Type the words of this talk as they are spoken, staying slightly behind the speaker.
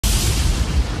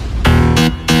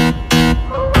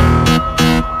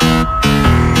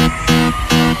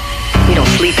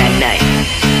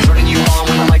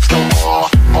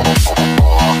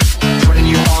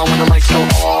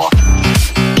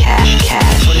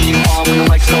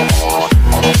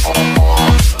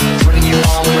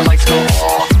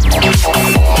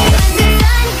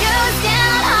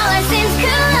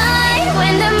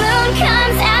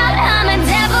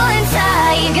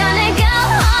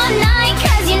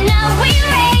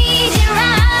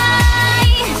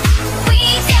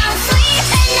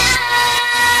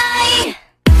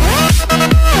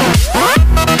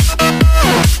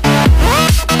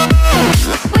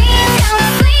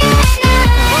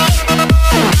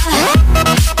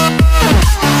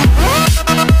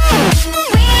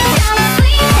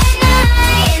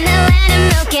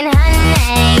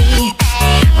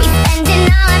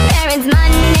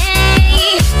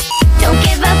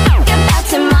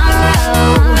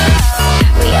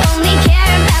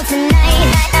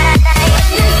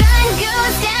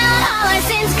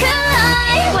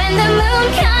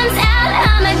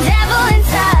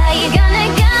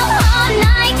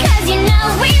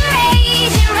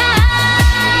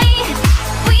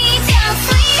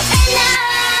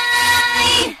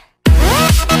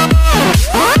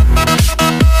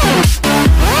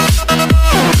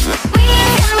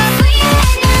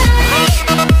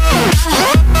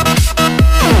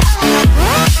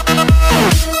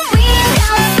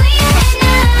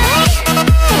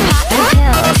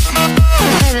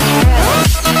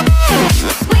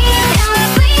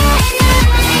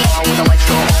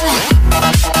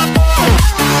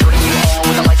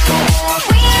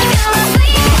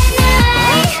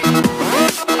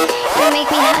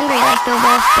like the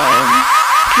wolf, babe,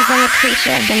 'cause I'm a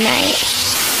creature of the night.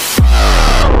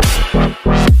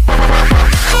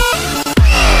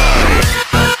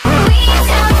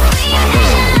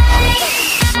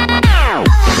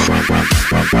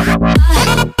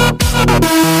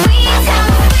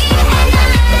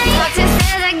 Doctor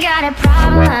says I got a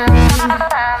problem,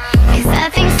 'cause I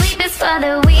think sleep is for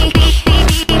the weak.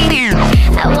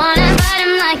 I wanna bite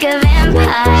him like a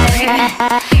vampire,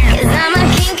 'cause I'm a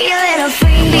kinky little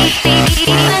freak.